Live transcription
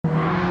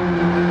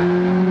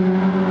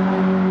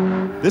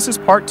This is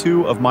part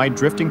 2 of my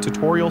drifting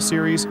tutorial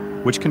series,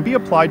 which can be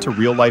applied to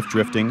real-life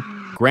drifting,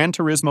 Gran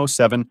Turismo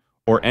 7,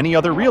 or any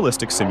other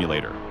realistic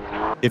simulator.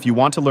 If you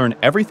want to learn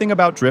everything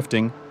about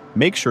drifting,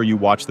 make sure you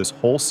watch this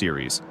whole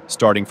series,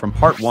 starting from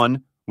part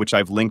 1, which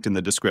I've linked in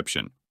the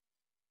description.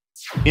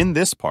 In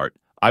this part,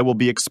 I will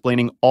be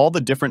explaining all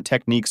the different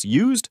techniques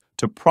used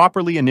to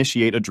properly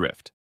initiate a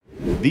drift.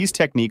 These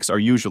techniques are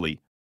usually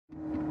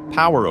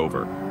power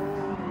over,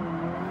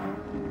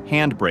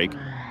 handbrake,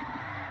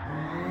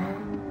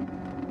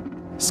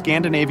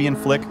 Scandinavian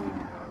flick,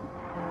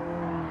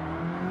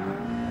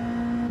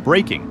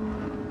 braking,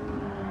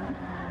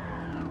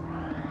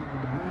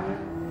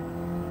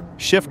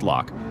 shift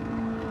lock,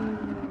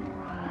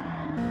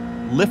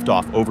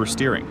 lift-off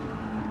oversteering,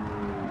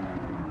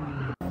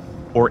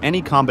 or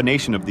any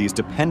combination of these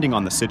depending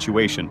on the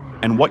situation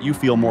and what you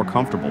feel more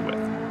comfortable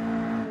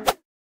with.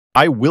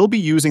 I will be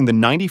using the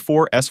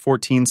 94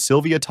 S14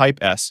 Silvia Type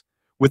S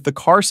with the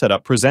car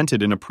setup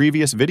presented in a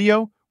previous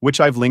video, which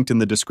I've linked in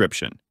the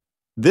description.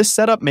 This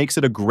setup makes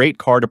it a great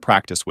car to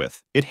practice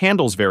with. It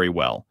handles very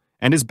well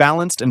and is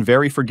balanced and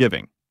very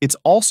forgiving. It's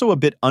also a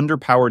bit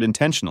underpowered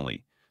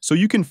intentionally, so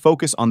you can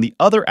focus on the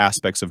other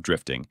aspects of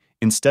drifting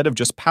instead of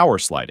just power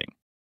sliding.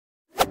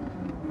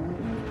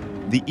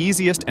 The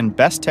easiest and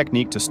best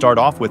technique to start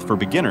off with for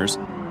beginners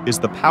is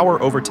the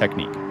power over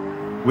technique,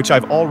 which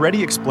I've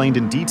already explained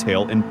in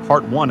detail in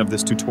part 1 of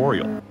this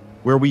tutorial,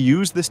 where we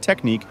use this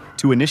technique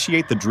to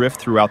initiate the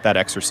drift throughout that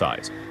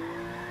exercise.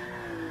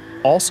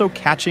 Also,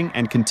 catching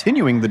and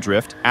continuing the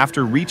drift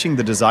after reaching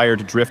the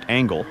desired drift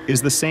angle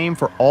is the same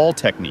for all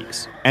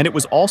techniques, and it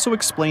was also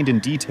explained in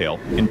detail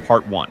in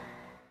part 1.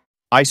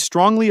 I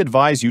strongly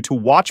advise you to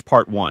watch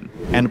part 1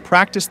 and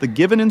practice the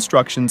given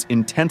instructions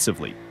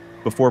intensively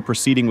before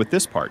proceeding with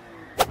this part.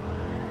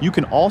 You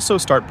can also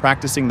start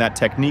practicing that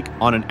technique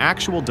on an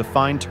actual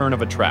defined turn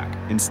of a track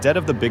instead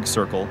of the big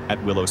circle at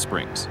Willow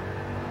Springs.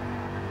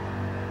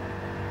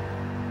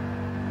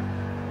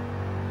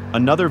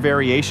 Another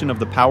variation of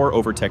the power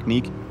over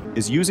technique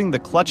is using the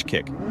clutch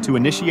kick to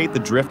initiate the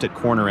drift at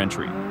corner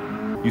entry.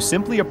 You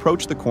simply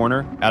approach the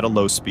corner at a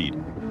low speed.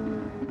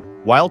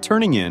 While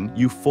turning in,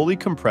 you fully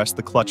compress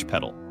the clutch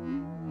pedal.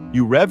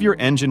 You rev your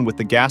engine with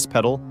the gas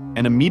pedal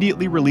and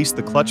immediately release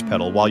the clutch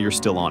pedal while you're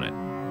still on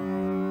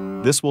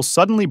it. This will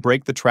suddenly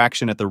break the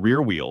traction at the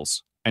rear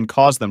wheels and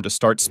cause them to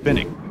start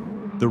spinning.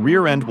 The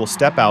rear end will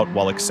step out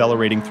while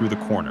accelerating through the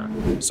corner,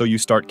 so you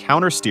start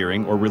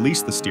counter-steering or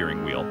release the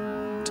steering wheel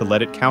to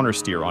let it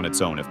counter-steer on its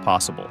own if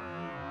possible.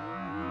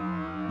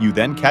 You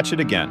then catch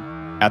it again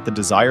at the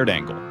desired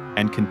angle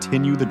and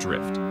continue the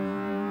drift.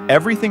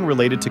 Everything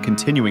related to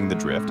continuing the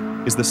drift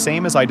is the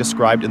same as I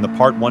described in the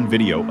part 1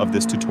 video of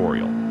this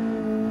tutorial.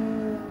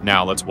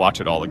 Now let's watch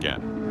it all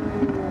again.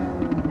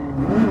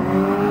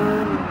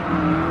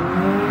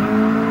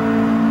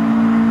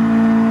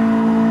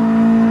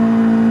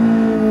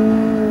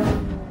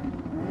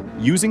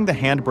 Using the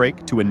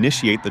handbrake to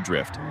initiate the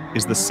drift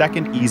is the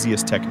second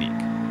easiest technique.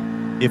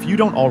 If you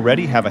don't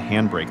already have a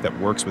handbrake that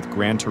works with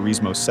Gran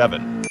Turismo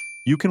 7,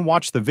 you can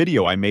watch the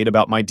video I made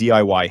about my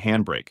DIY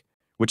handbrake,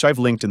 which I've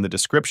linked in the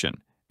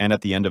description and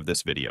at the end of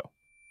this video.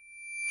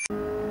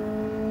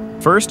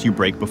 First, you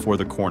brake before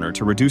the corner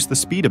to reduce the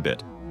speed a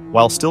bit,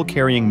 while still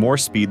carrying more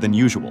speed than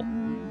usual.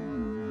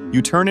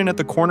 You turn in at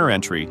the corner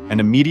entry and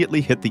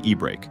immediately hit the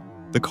e-brake.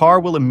 The car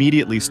will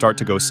immediately start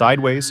to go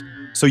sideways,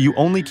 so you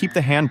only keep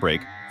the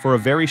handbrake for a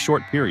very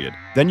short period,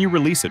 then you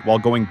release it while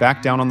going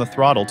back down on the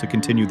throttle to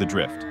continue the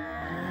drift.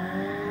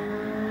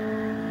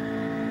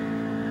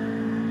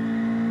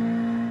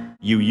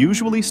 You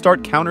usually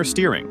start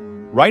counter-steering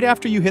right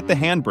after you hit the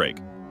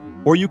handbrake,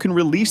 or you can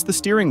release the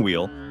steering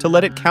wheel to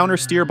let it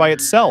counter-steer by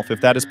itself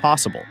if that is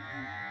possible.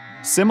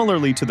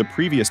 Similarly to the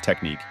previous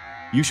technique,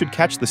 you should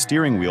catch the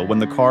steering wheel when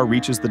the car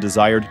reaches the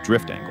desired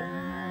drift angle.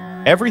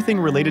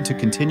 Everything related to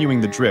continuing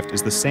the drift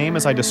is the same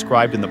as I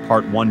described in the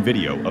part 1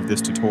 video of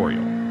this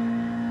tutorial.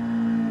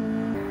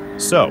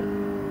 So,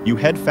 you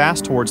head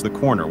fast towards the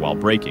corner while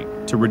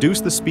braking to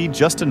reduce the speed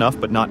just enough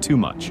but not too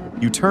much.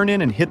 You turn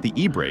in and hit the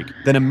e-brake,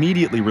 then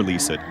immediately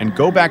release it and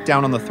go back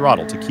down on the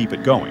throttle to keep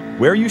it going,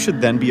 where you should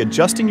then be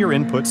adjusting your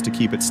inputs to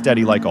keep it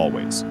steady like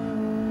always.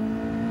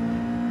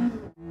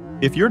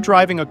 If you're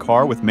driving a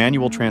car with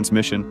manual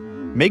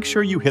transmission, make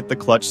sure you hit the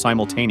clutch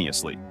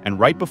simultaneously and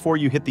right before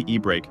you hit the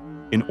e-brake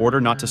in order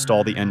not to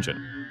stall the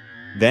engine.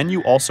 Then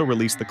you also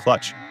release the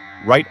clutch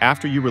right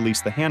after you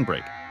release the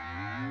handbrake.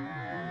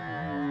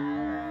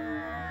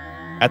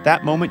 At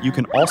that moment, you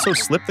can also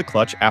slip the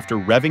clutch after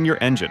revving your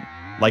engine,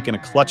 like in a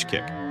clutch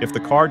kick, if the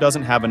car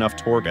doesn't have enough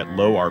torque at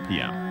low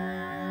RPM.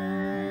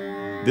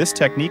 This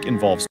technique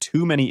involves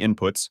too many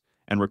inputs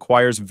and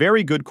requires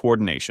very good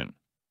coordination.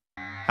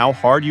 How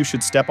hard you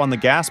should step on the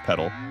gas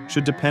pedal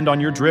should depend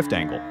on your drift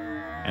angle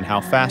and how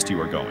fast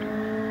you are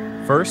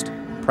going. First,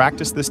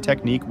 practice this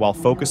technique while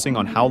focusing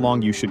on how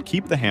long you should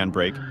keep the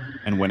handbrake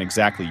and when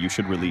exactly you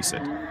should release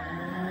it.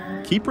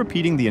 Keep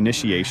repeating the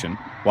initiation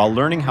while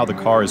learning how the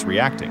car is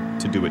reacting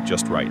to do it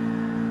just right.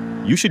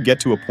 You should get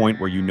to a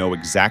point where you know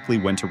exactly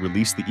when to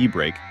release the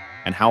e-brake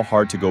and how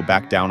hard to go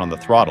back down on the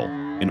throttle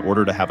in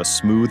order to have a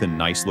smooth and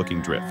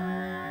nice-looking drift.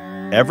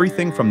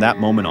 Everything from that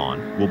moment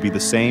on will be the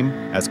same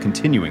as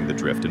continuing the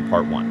drift in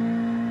part 1.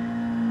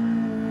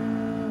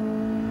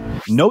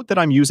 Note that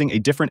I'm using a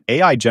different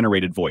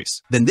AI-generated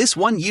voice than this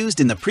one used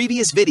in the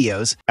previous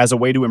videos as a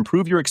way to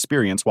improve your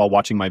experience while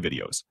watching my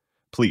videos.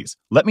 Please,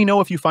 let me know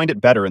if you find it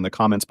better in the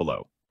comments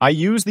below. I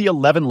use the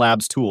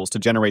ElevenLabs tools to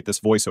generate this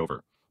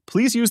voiceover.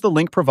 Please use the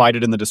link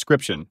provided in the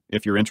description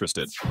if you're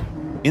interested.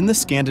 In the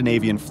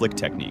Scandinavian flick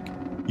technique,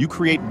 you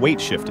create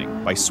weight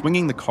shifting by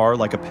swinging the car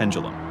like a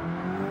pendulum.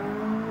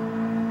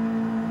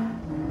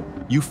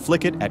 You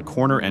flick it at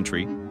corner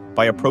entry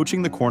by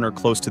approaching the corner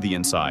close to the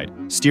inside,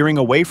 steering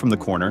away from the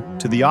corner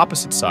to the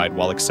opposite side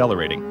while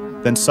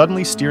accelerating, then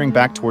suddenly steering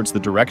back towards the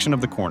direction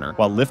of the corner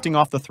while lifting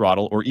off the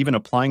throttle or even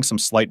applying some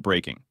slight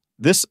braking.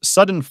 This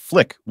sudden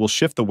flick will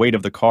shift the weight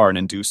of the car and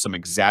induce some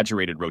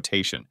exaggerated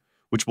rotation,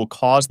 which will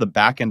cause the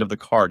back end of the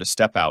car to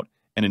step out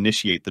and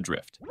initiate the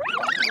drift.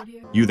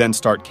 You then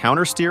start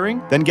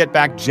counter-steering, then get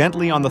back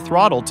gently on the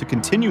throttle to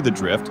continue the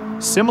drift,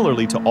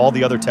 similarly to all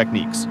the other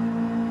techniques.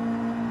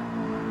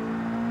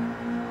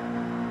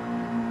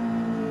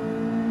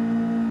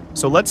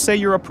 So let's say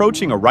you're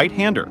approaching a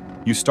right-hander.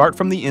 You start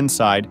from the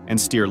inside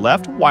and steer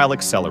left while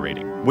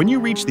accelerating. When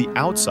you reach the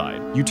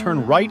outside, you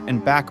turn right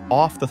and back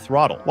off the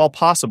throttle while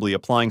possibly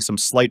applying some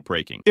slight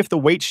braking if the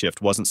weight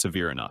shift wasn't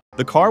severe enough.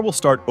 The car will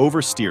start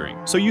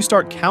oversteering, so you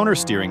start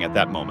counter-steering at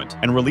that moment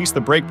and release the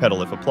brake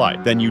pedal if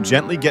applied. Then you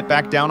gently get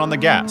back down on the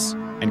gas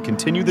and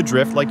continue the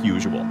drift like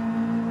usual.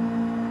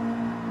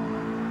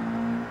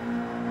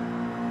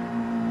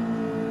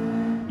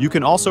 You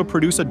can also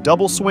produce a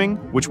double swing,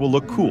 which will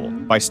look cool,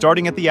 by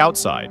starting at the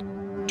outside,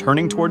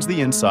 turning towards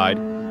the inside,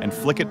 and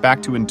flick it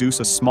back to induce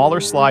a smaller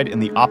slide in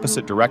the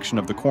opposite direction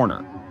of the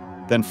corner.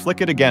 Then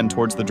flick it again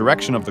towards the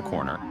direction of the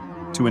corner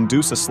to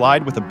induce a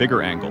slide with a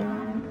bigger angle.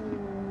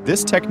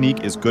 This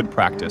technique is good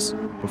practice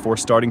before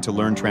starting to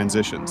learn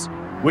transitions,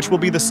 which will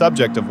be the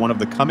subject of one of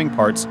the coming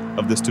parts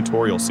of this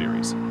tutorial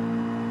series.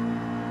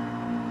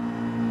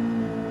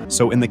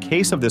 So in the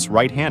case of this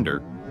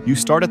right-hander, you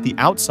start at the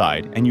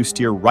outside and you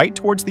steer right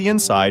towards the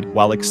inside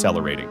while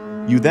accelerating.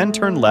 You then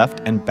turn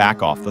left and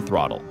back off the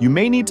throttle. You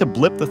may need to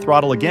blip the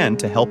throttle again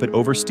to help it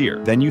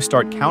oversteer. Then you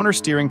start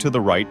counter-steering to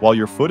the right while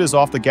your foot is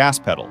off the gas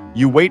pedal.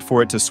 You wait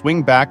for it to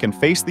swing back and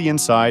face the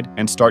inside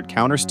and start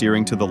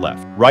counter-steering to the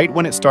left, right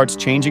when it starts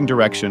changing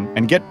direction,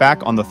 and get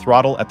back on the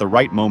throttle at the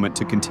right moment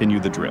to continue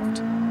the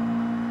drift.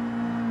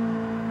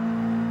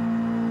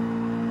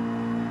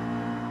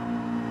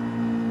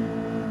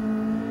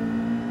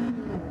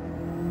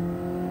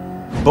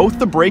 Both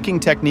the braking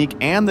technique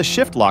and the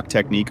shift lock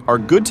technique are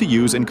good to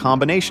use in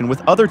combination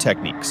with other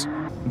techniques.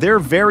 They're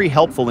very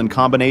helpful in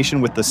combination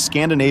with the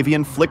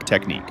Scandinavian flick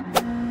technique.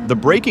 The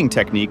braking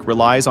technique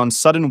relies on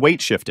sudden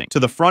weight shifting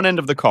to the front end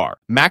of the car,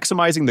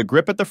 maximizing the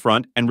grip at the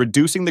front and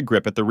reducing the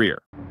grip at the rear.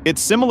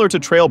 It's similar to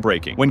trail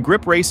braking when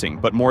grip racing,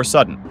 but more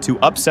sudden, to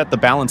upset the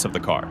balance of the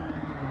car.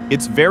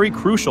 It's very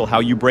crucial how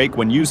you brake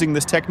when using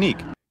this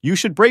technique. You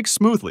should brake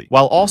smoothly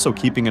while also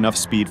keeping enough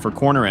speed for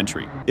corner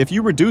entry. If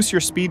you reduce your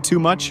speed too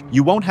much,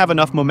 you won't have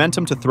enough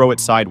momentum to throw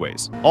it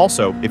sideways.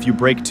 Also, if you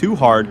brake too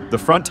hard, the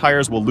front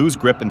tires will lose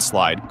grip and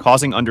slide,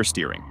 causing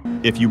understeering.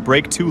 If you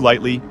brake too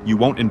lightly, you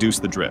won't induce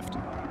the drift.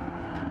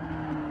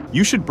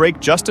 You should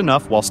brake just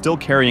enough while still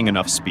carrying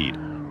enough speed.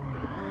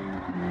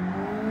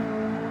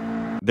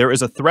 There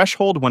is a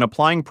threshold when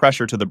applying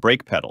pressure to the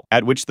brake pedal,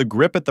 at which the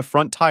grip at the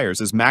front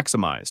tires is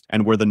maximized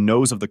and where the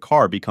nose of the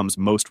car becomes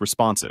most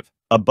responsive.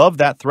 Above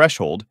that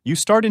threshold, you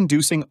start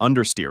inducing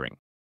understeering.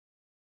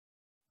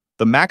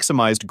 The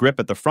maximized grip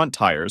at the front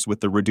tires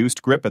with the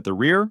reduced grip at the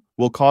rear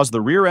will cause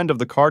the rear end of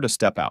the car to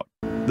step out.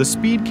 The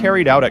speed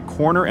carried out at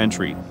corner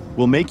entry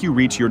will make you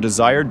reach your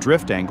desired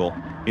drift angle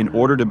in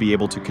order to be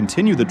able to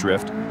continue the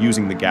drift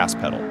using the gas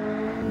pedal.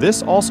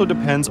 This also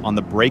depends on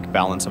the brake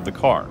balance of the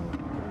car.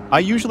 I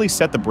usually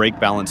set the brake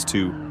balance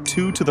to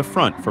 2 to the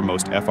front for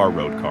most FR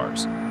road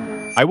cars.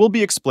 I will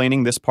be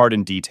explaining this part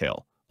in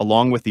detail,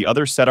 along with the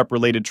other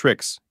setup-related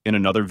tricks in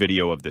another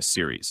video of this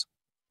series.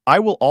 I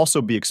will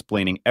also be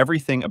explaining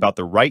everything about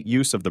the right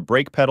use of the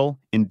brake pedal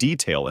in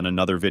detail in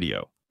another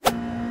video.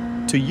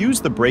 To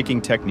use the braking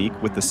technique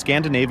with the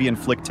Scandinavian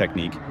flick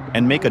technique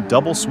and make a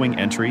double swing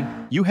entry,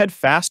 you head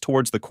fast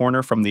towards the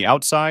corner from the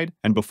outside,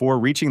 and before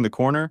reaching the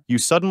corner, you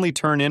suddenly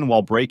turn in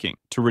while braking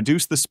to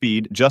reduce the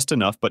speed just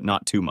enough but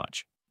not too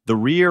much. The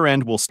rear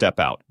end will step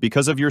out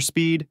because of your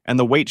speed and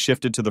the weight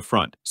shifted to the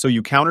front, so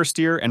you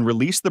countersteer and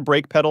release the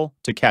brake pedal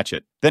to catch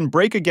it. Then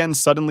brake again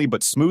suddenly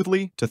but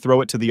smoothly to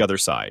throw it to the other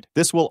side.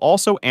 This will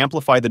also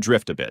amplify the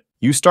drift a bit.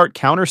 You start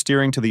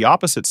countersteering to the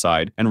opposite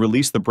side and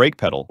release the brake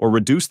pedal or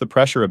reduce the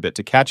pressure a bit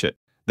to catch it.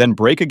 Then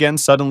brake again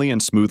suddenly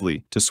and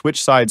smoothly to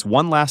switch sides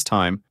one last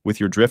time with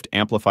your drift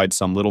amplified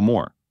some little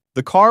more.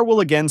 The car will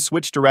again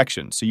switch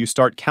direction, so you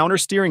start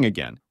counter-steering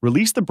again,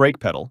 release the brake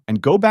pedal, and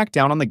go back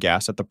down on the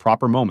gas at the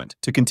proper moment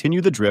to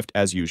continue the drift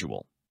as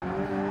usual.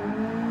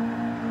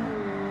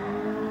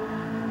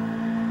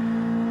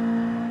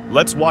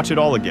 Let's watch it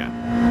all again.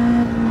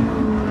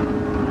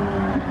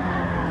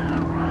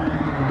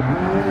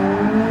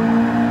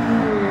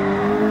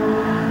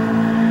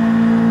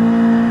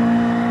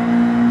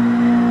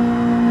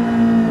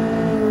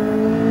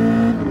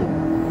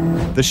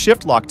 The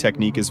shift lock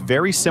technique is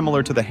very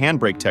similar to the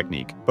handbrake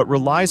technique, but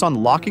relies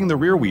on locking the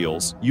rear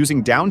wheels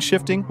using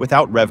downshifting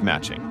without rev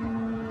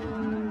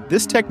matching.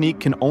 This technique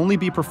can only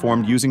be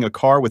performed using a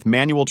car with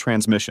manual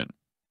transmission.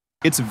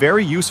 It's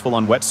very useful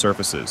on wet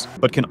surfaces,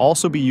 but can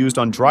also be used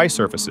on dry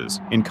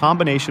surfaces in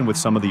combination with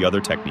some of the other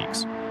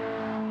techniques.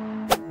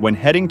 When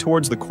heading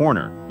towards the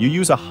corner, you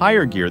use a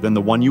higher gear than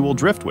the one you will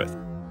drift with.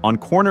 On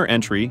corner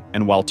entry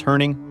and while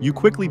turning, you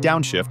quickly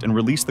downshift and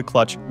release the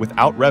clutch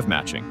without rev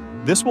matching.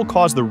 This will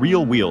cause the rear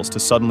wheels to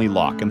suddenly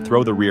lock and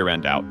throw the rear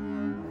end out.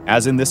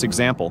 As in this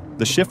example,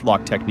 the shift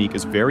lock technique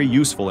is very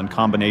useful in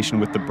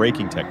combination with the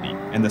braking technique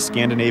and the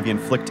Scandinavian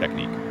flick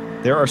technique.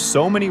 There are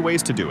so many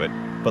ways to do it,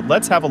 but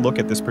let's have a look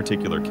at this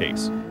particular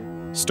case.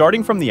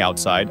 Starting from the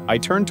outside, I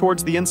turned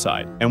towards the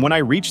inside, and when I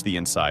reached the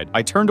inside,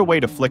 I turned away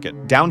to flick it,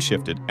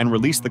 downshifted, and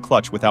released the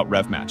clutch without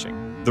rev matching.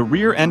 The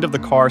rear end of the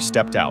car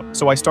stepped out,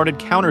 so I started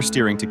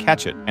counter-steering to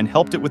catch it and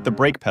helped it with the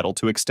brake pedal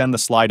to extend the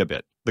slide a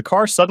bit. The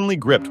car suddenly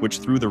gripped, which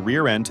threw the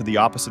rear end to the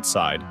opposite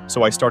side,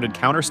 so I started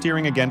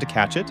counter-steering again to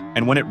catch it,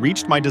 and when it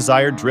reached my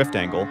desired drift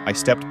angle, I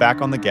stepped back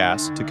on the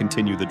gas to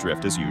continue the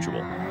drift as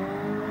usual.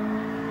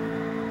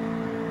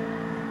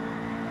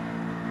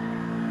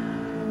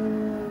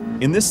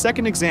 In this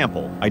second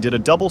example, I did a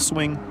double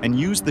swing and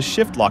used the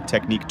shift lock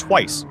technique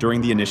twice during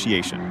the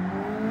initiation.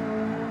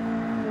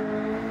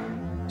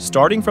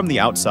 Starting from the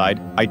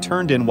outside, I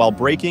turned in while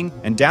braking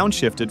and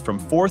downshifted from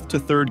 4th to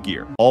 3rd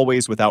gear,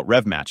 always without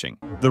rev matching.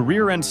 The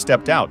rear end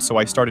stepped out, so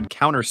I started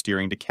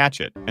counter-steering to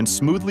catch it and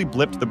smoothly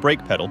blipped the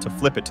brake pedal to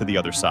flip it to the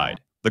other side.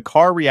 The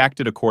car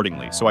reacted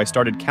accordingly, so I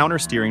started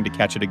counter-steering to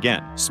catch it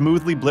again,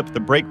 smoothly blipped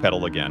the brake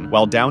pedal again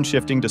while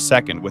downshifting to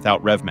 2nd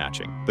without rev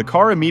matching. The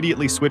car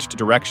immediately switched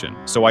direction,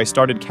 so I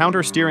started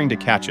counter-steering to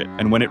catch it,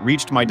 and when it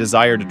reached my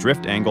desired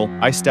drift angle,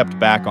 I stepped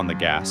back on the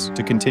gas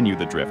to continue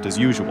the drift as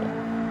usual.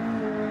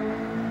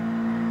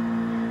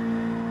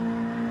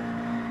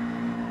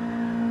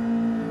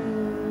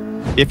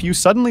 If you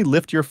suddenly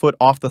lift your foot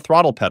off the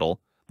throttle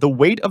pedal, the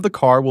weight of the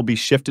car will be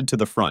shifted to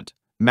the front,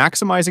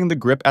 maximizing the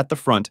grip at the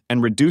front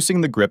and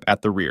reducing the grip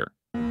at the rear.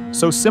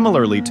 So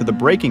similarly to the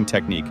braking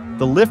technique,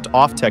 the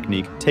lift-off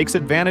technique takes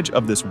advantage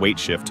of this weight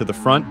shift to the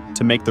front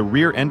to make the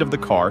rear end of the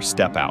car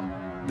step out.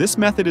 This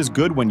method is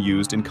good when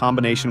used in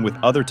combination with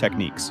other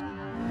techniques.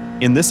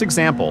 In this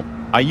example,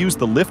 I used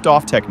the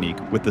lift-off technique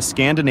with the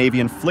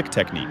Scandinavian flick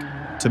technique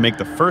to make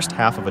the first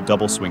half of a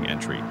double swing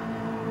entry.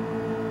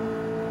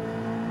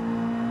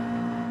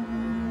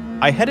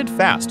 I headed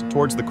fast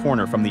towards the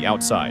corner from the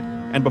outside,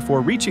 and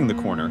before reaching the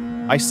corner,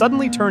 I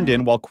suddenly turned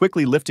in while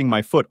quickly lifting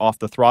my foot off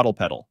the throttle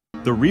pedal.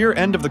 The rear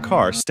end of the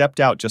car stepped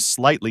out just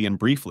slightly and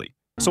briefly,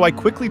 so I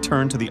quickly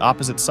turned to the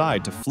opposite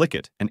side to flick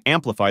it and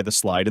amplify the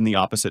slide in the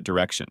opposite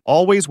direction,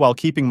 always while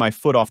keeping my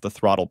foot off the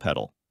throttle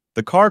pedal.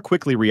 The car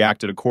quickly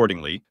reacted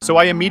accordingly, so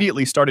I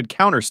immediately started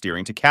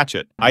counter-steering to catch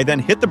it. I then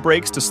hit the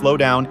brakes to slow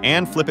down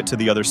and flip it to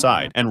the other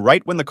side, and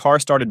right when the car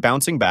started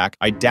bouncing back,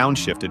 I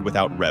downshifted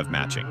without rev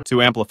matching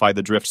to amplify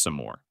the drift some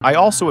more. I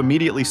also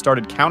immediately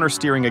started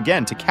counter-steering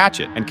again to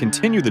catch it and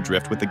continue the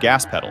drift with the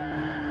gas pedal.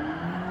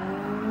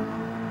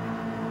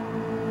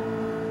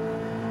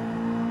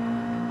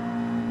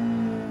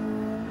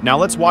 Now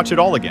let's watch it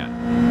all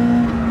again.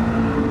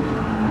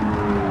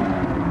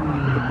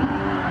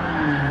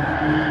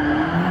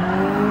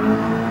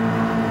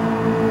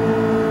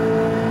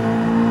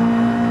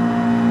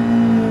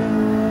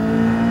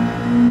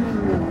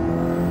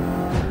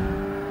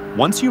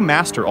 Once you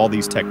master all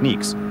these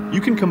techniques,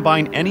 you can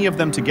combine any of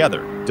them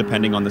together,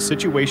 depending on the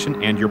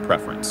situation and your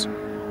preference.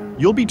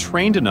 You'll be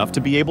trained enough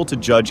to be able to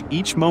judge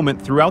each moment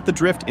throughout the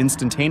drift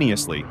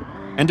instantaneously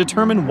and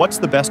determine what's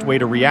the best way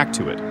to react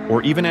to it,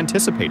 or even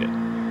anticipate it.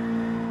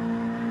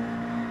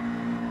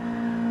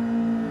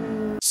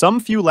 Some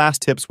few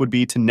last tips would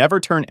be to never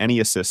turn any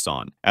assists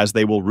on, as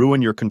they will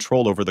ruin your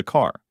control over the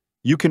car.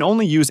 You can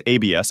only use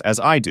ABS as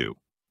I do.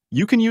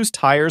 You can use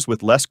tires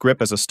with less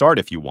grip as a start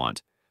if you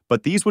want,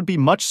 but these would be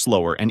much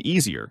slower and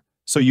easier,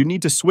 so you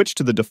need to switch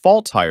to the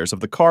default tires of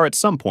the car at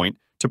some point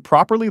to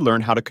properly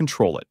learn how to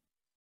control it.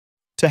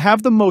 To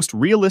have the most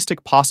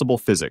realistic possible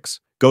physics,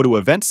 go to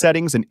Event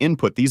Settings and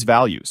input these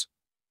values.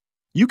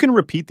 You can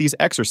repeat these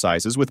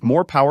exercises with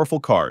more powerful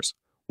cars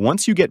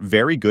once you get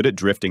very good at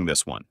drifting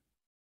this one.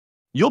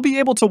 You'll be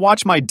able to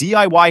watch my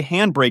DIY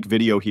handbrake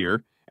video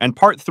here and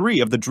part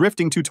 3 of the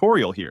drifting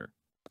tutorial here.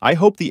 I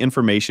hope the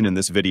information in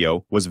this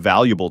video was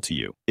valuable to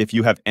you. If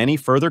you have any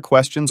further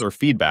questions or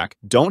feedback,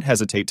 don't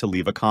hesitate to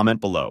leave a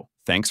comment below.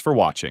 Thanks for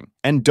watching.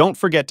 And don't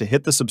forget to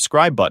hit the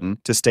subscribe button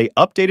to stay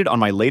updated on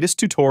my latest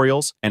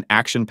tutorials and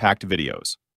action-packed videos.